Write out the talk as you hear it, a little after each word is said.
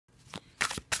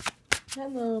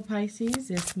Hello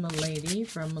Pisces, it's Malady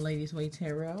from Malady's Way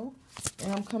Tarot,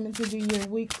 and I'm coming to do your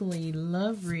weekly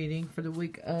love reading for the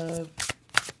week of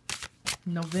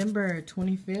November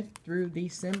 25th through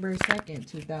December 2nd,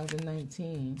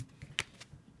 2019.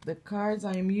 The cards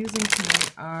I am using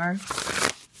tonight are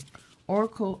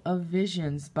Oracle of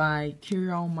Visions by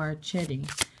Ciro Marchetti,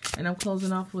 and I'm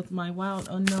closing off with my Wild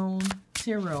Unknown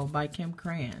Tarot by Kim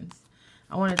Krans.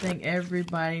 I want to thank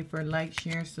everybody for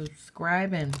sharing,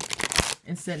 subscribing,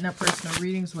 and setting up personal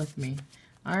readings with me.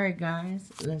 Alright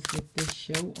guys, let's get this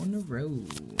show on the road.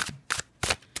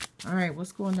 Alright,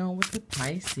 what's going on with the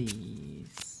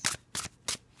Pisces?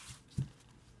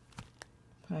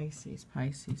 Pisces,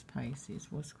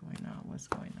 what's going on?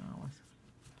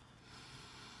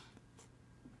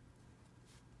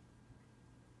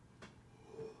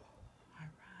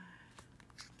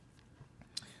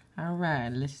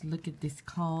 Alright, let's look at this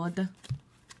card.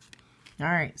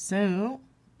 Alright, so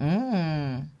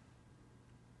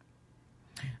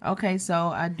okay, so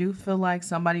I do feel like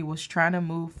somebody was trying to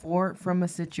move forward from a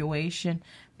situation,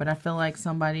 but I feel like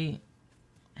somebody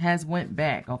has went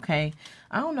back, okay?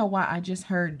 I don't know why I just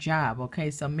heard job, okay?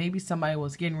 So maybe somebody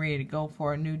was getting ready to go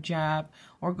for a new job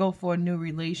or go for a new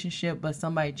relationship, but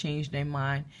somebody changed their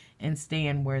mind and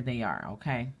staying where they are,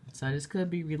 okay? So this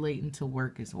could be relating to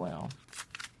work as well,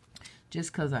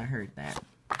 just because I heard that.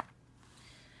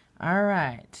 All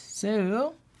right,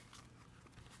 so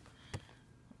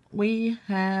we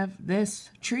have this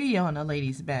tree on a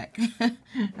lady's back. All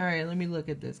right, let me look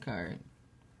at this card.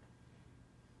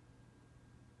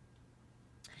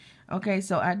 Okay,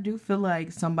 so I do feel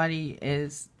like somebody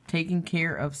is taking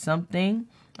care of something.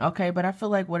 Okay, but I feel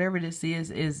like whatever this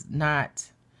is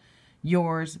not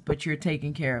yours, but you're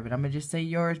taking care of it. I'm going to just say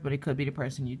yours, but it could be the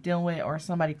person you're dealing with or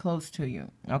somebody close to you.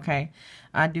 Okay,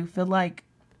 I do feel like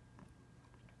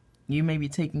you may be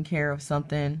taking care of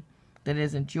something that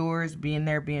isn't yours, being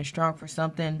there, being strong for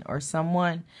something or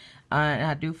someone. And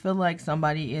I do feel like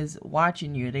somebody is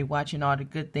watching you. They're watching all the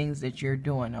good things that you're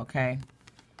doing, okay?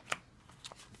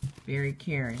 Very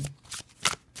caring.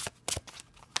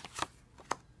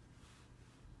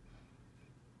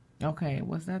 Okay,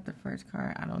 was that the first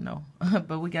card? I don't know.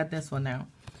 But we got this one now.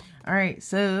 All right,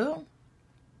 so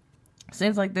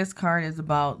seems like this card is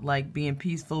about like being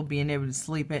peaceful, being able to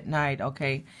sleep at night,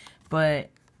 okay?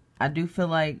 But I do feel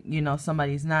like, you know,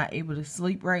 somebody's not able to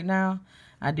sleep right now.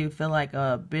 I do feel like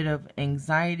a bit of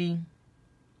anxiety.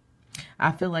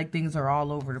 I feel like things are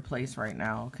all over the place right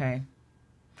now, okay?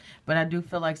 But I do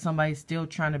feel like somebody's still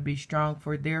trying to be strong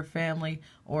for their family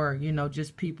or, you know,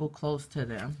 just people close to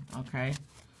them, okay?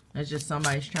 It's just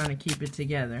somebody's trying to keep it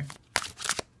together.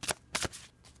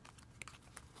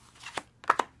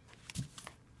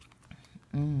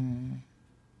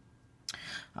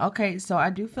 Okay, so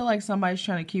I do feel like somebody's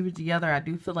trying to keep it together. I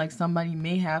do feel like somebody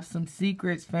may have some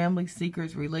secrets, family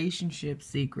secrets, relationship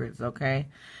secrets, okay?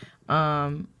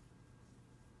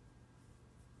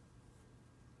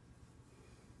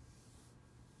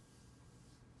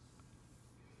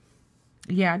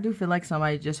 Yeah, I do feel like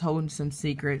somebody just holding some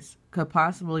secrets. Could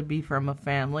possibly be from a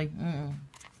family.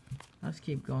 Let's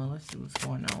keep going. Let's see what's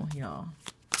going on, y'all.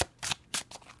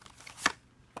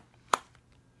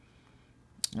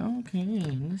 Okay,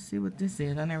 let's see what this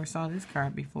is. I never saw this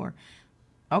card before.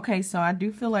 Okay, so I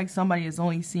do feel like somebody is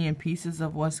only seeing pieces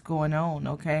of what's going on,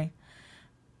 okay?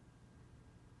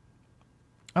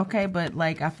 Okay, but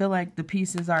like I feel like the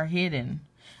pieces are hidden.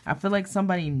 I feel like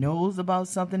somebody knows about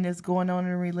something that's going on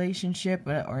in a relationship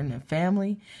or in a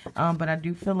family. But I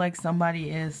do feel like somebody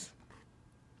is...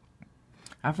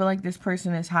 I feel like this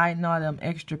person is hiding all them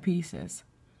extra pieces.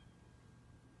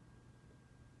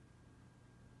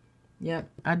 Yep,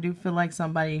 I do feel like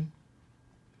somebody's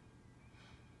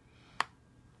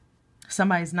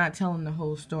not telling the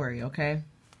whole story, okay?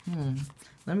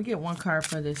 Let me get one card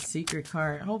for this secret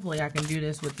card. Hopefully I can do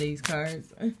this with these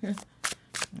cards.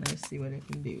 Let's see what it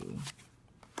can do.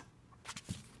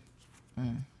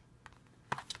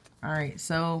 Alright,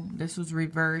 so this was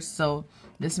reversed. So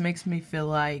this makes me feel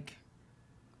like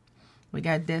we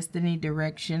got destiny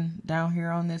direction down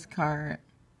here on this card.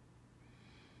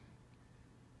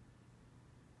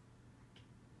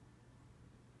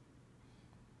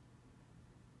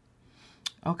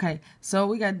 Okay, so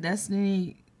we got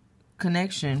destiny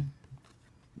connection.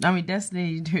 I mean,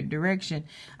 destiny direction.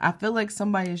 I feel like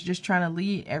somebody is just trying to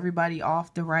lead everybody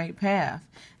off the right path.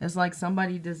 It's like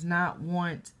somebody does not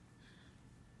want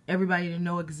everybody to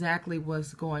know exactly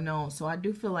what's going on. So I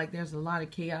do feel like there's a lot of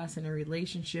chaos in a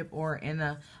relationship or in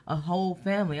a whole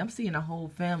family. I'm seeing a whole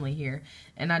family here.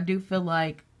 And I do feel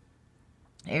like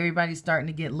Everybody's starting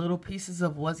to get little pieces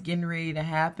of what's getting ready to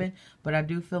happen. But I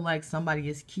do feel like somebody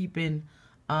is keeping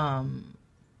a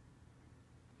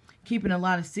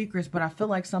lot of secrets. But I feel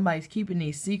like somebody's keeping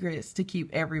these secrets to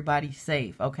keep everybody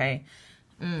safe. Okay.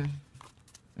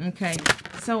 Okay.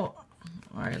 So,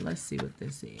 all right, let's see what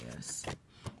this is.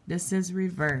 This is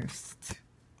reversed.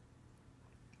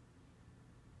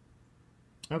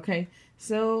 Okay.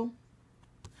 So,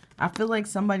 I feel like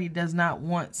somebody does not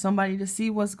want somebody to see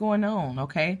what's going on,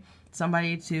 okay?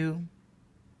 Somebody to...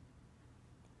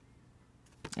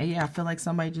 Yeah, I feel like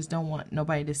somebody just don't want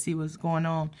nobody to see what's going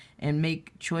on and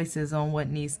make choices on what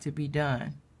needs to be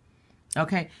done.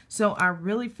 Okay, so I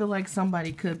really feel like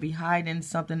somebody could be hiding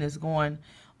something that's going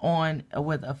on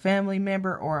with a family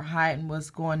member, or hiding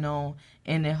what's going on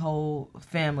in the whole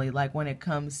family, like when it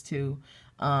comes to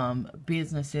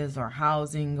businesses or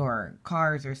housing or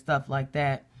cars or stuff like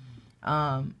that.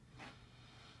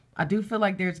 I do feel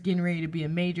like there's getting ready to be a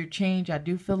major change. I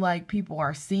do feel like people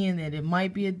are seeing that it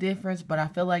might be a difference, but I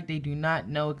feel like they do not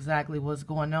know exactly what's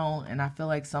going on. And I feel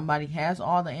like somebody has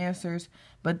all the answers,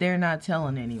 but they're not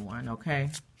telling anyone, okay?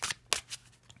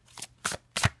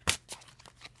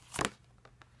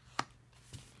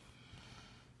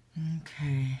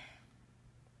 Okay.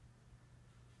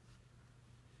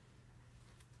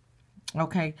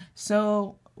 Okay,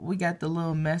 so we got the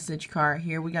little message card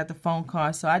here. We got the phone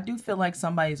call. So I do feel like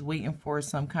somebody's waiting for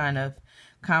some kind of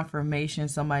confirmation.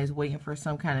 Somebody's waiting for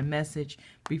some kind of message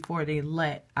before they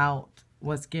let out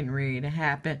what's getting ready to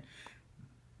happen.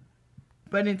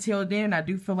 But until then, I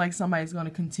do feel like somebody's going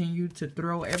to continue to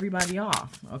throw everybody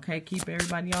off. Okay, keep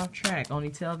everybody off track. Only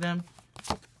tell them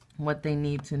what they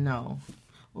need to know.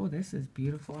 Oh, this is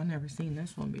beautiful. I've never seen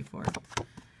this one before.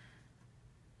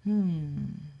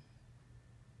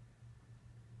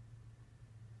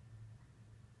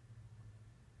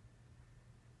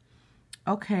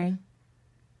 Okay.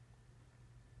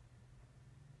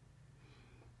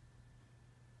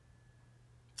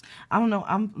 I don't know.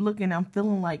 I'm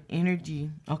feeling like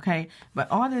energy. Okay. But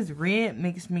all this red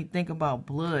makes me think about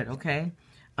blood. Okay.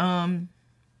 And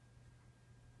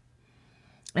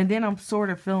then I'm sort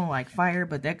of feeling like fire,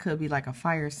 but that could be like a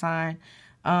fire sign.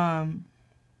 But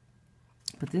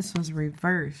this was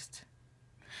reversed.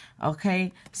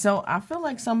 Okay. So I feel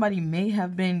like somebody may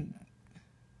have been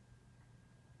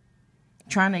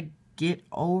trying to get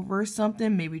over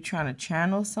something, maybe trying to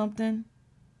channel something.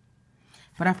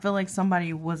 But I feel like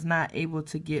somebody was not able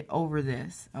to get over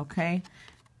this, okay?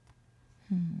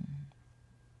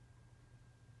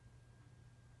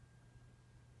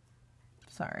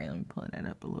 Sorry, let me pull that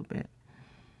up a little bit.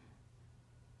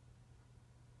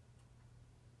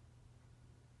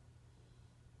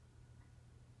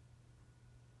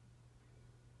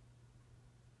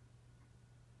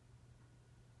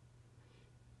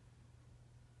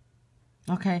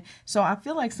 Okay, so I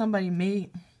feel like somebody may...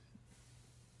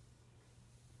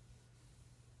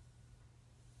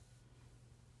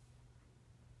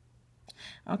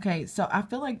 Okay, so I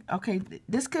feel like, okay,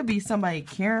 this could be somebody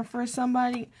caring for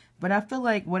somebody, but I feel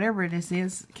like whatever this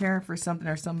is, caring for something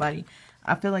or somebody,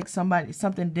 I feel like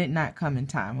something did not come in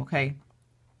time, okay?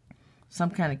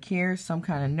 Some kind of care, some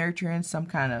kind of nurturing, some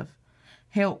kind of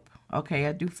help. Okay,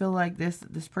 I do feel like this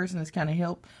person is kind of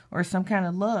help, or some kind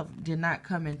of love did not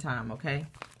come in time, okay?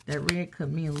 That red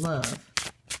could mean love.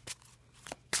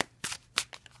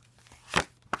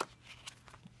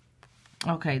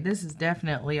 Okay, this is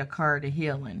definitely a card of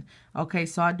healing. Okay,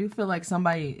 so I do feel like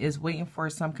somebody is waiting for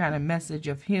some kind of message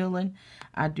of healing.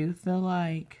 I do feel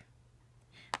like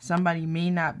somebody may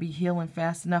not be healing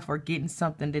fast enough, or getting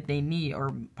something that they need,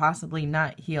 or possibly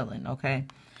not healing, okay?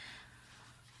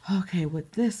 Okay,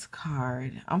 with this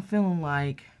card, I'm feeling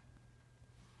like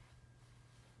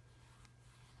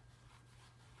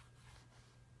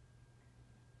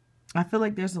I feel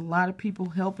like there's a lot of people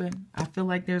helping. I feel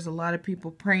like there's a lot of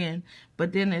people praying.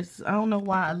 But then it's, I don't know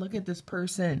why I look at this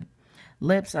person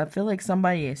lips. I feel like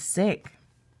somebody is sick.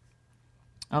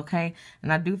 Okay.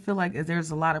 And I do feel like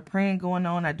there's a lot of praying going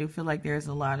on. I do feel like there's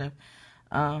a lot of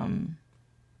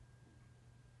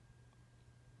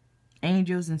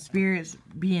angels and spirits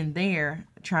being there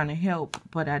trying to help.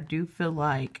 But I do feel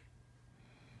like,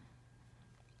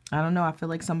 I don't know, I feel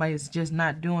like somebody's just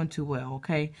not doing too well,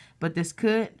 okay? But this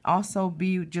could also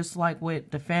be just like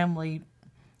with the family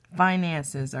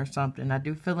finances or something. I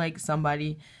do feel like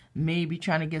somebody may be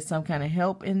trying to get some kind of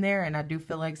help in there, and I do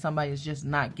feel like somebody is just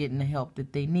not getting the help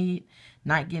that they need,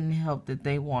 not getting the help that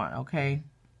they want, okay?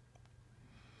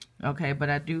 Okay, but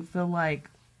I do feel like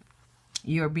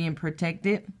you're being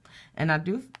protected, and I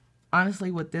do,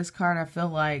 honestly, with this card, I feel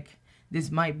like this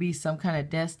might be some kind of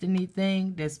destiny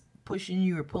thing that's pushing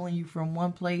you or pulling you from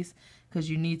one place because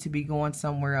you need to be going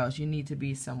somewhere else. You need to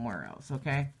be somewhere else,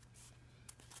 okay?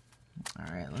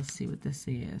 All right, let's see what this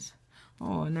is.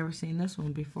 Oh, I've never seen this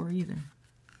one before either.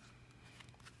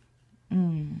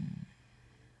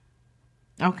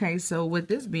 Okay, so with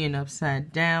this being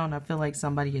upside down, I feel like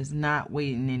somebody is not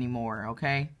waiting anymore,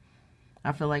 okay?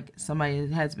 I feel like somebody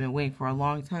has been waiting for a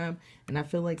long time, and I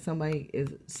feel like something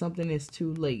is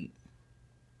too late.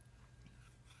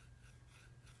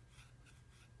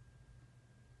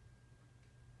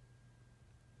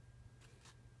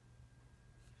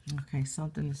 Okay,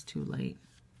 something is too late.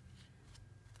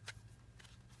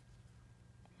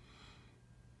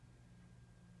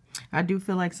 I do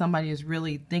feel like somebody is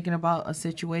really thinking about a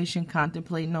situation,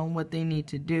 contemplating on what they need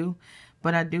to do.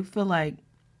 But I do feel like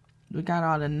we got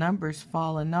all the numbers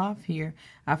falling off here.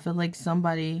 I feel like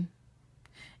somebody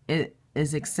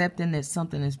is accepting that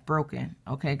something is broken.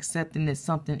 Okay, accepting that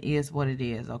something is what it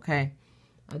is. Okay,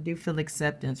 I do feel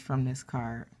acceptance from this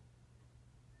card.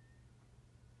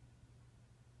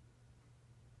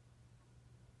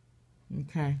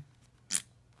 Okay.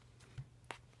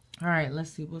 All right, let's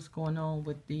see what's going on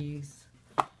with these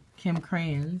Kim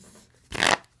Crayons.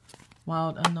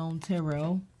 Wild Unknown Tarot.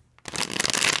 All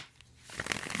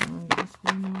right, what's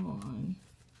going on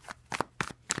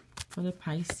for the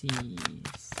Pisces?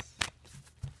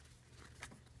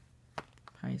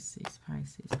 Pisces.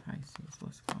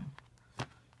 What's going on?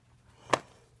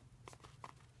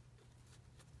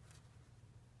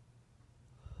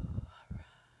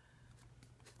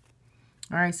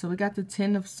 All right, so we got the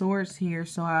Ten of Swords here.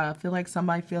 So I feel like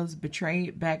somebody feels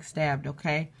betrayed, backstabbed,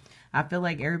 okay? I feel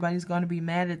like everybody's going to be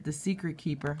mad at the Secret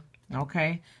Keeper,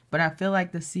 okay? But I feel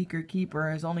like the Secret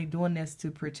Keeper is only doing this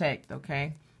to protect,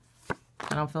 okay?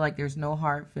 I don't feel like there's no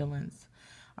hard feelings.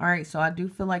 All right, so I do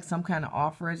feel like some kind of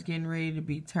offer is getting ready to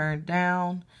be turned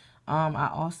down. I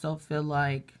also feel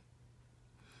like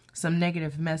some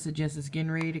negative messages is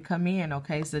getting ready to come in,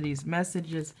 okay? So these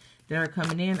messages that are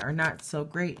coming in are not so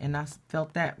great, and I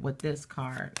felt that with this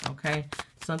card, okay?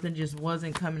 Something just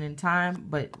wasn't coming in time,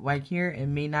 but right here, it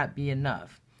may not be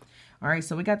enough. All right,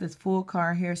 so we got this Fool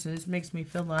card here, so this makes me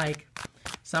feel like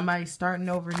somebody's starting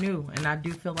over new, and I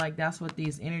do feel like that's what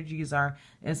these energies are.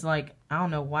 It's like, I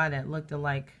don't know why that looked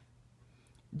like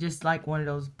just like one of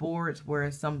those boards where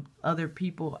some other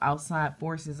people, outside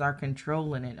forces, are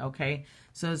controlling it, okay?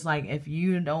 So it's like, if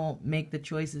you don't make the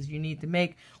choices you need to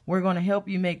make, we're going to help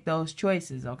you make those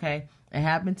choices, okay? It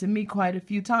happened to me quite a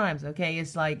few times, okay?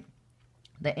 It's like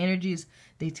the energies,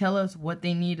 they tell us what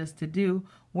they need us to do,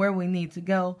 where we need to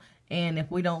go, and if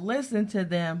we don't listen to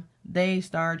them, they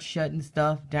start shutting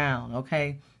stuff down,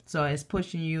 okay? So it's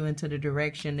pushing you into the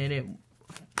direction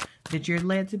that you're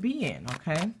led to be in,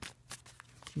 okay?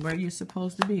 Where you're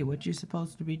supposed to be, what you're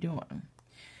supposed to be doing.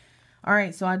 All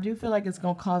right, so I do feel like it's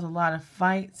going to cause a lot of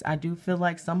fights. I do feel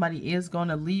like somebody is going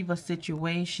to leave a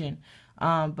situation,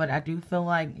 but I do feel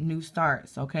like new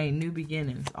starts, okay? New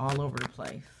beginnings all over the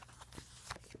place.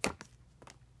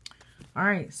 All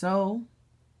right, so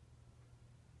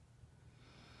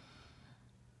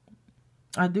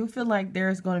I do feel like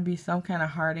there's going to be some kind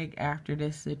of heartache after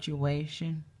this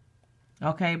situation.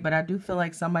 Okay, but I do feel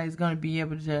like somebody's going to be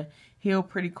able to heal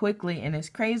pretty quickly. And it's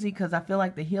crazy because I feel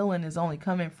like the healing is only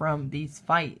coming from these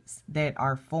fights that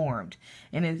are formed.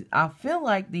 And I feel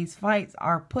like these fights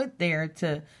are put there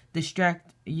to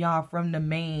distract y'all from the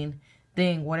main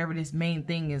thing, whatever this main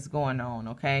thing is going on,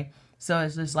 okay? So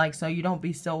it's just like, so you don't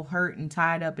be so hurt and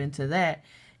tied up into that,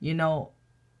 you know,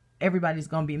 everybody's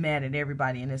going to be mad at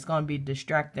everybody. And it's going to be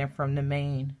distracting from the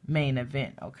main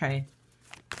event, okay?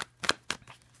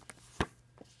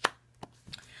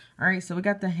 All right, so we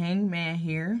got the Hangman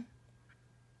here.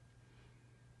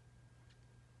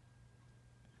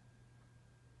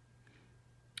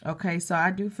 Okay, so I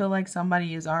do feel like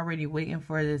somebody is already waiting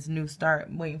for this new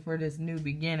start, waiting for this new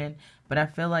beginning. But I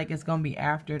feel like it's going to be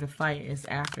after the fight. It's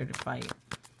after the fight.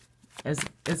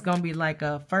 It's going to be like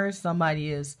first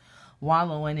somebody is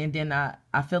wallowing, and then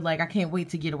I feel like I can't wait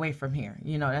to get away from here.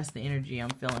 You know, that's the energy I'm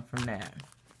feeling from that.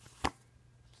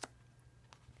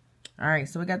 All right,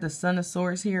 so we got the Son of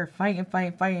Swords here, fighting,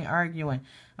 arguing.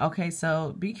 Okay,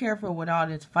 so be careful with all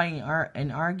this fighting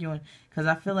and arguing, because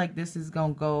I feel like this is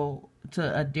going to go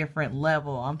to a different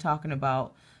level. I'm talking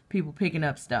about people picking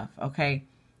up stuff, okay?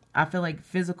 I feel like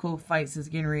physical fights is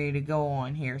getting ready to go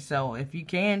on here. So if you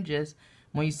can, just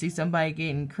when you see somebody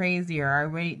getting crazy or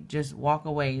irate, just walk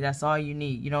away. That's all you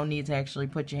need. You don't need to actually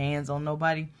put your hands on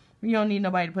nobody. You don't need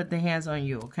nobody to put their hands on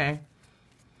you, okay?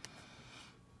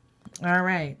 All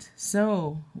right,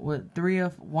 so with Three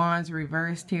of Wands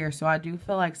reversed here, so I do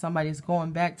feel like somebody's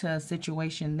going back to a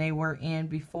situation they were in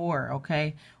before,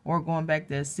 okay? Or going back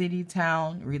to a city,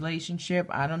 town, relationship.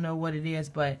 I don't know what it is,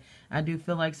 but I do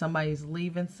feel like somebody's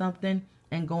leaving something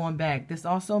and going back. This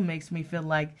also makes me feel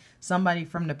like somebody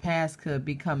from the past could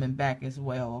be coming back as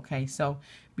well, okay? So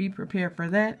be prepared for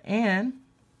that, and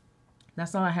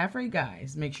that's all I have for you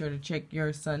guys. Make sure to check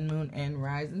your sun, moon, and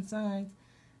rising signs.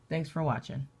 Thanks for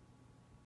watching.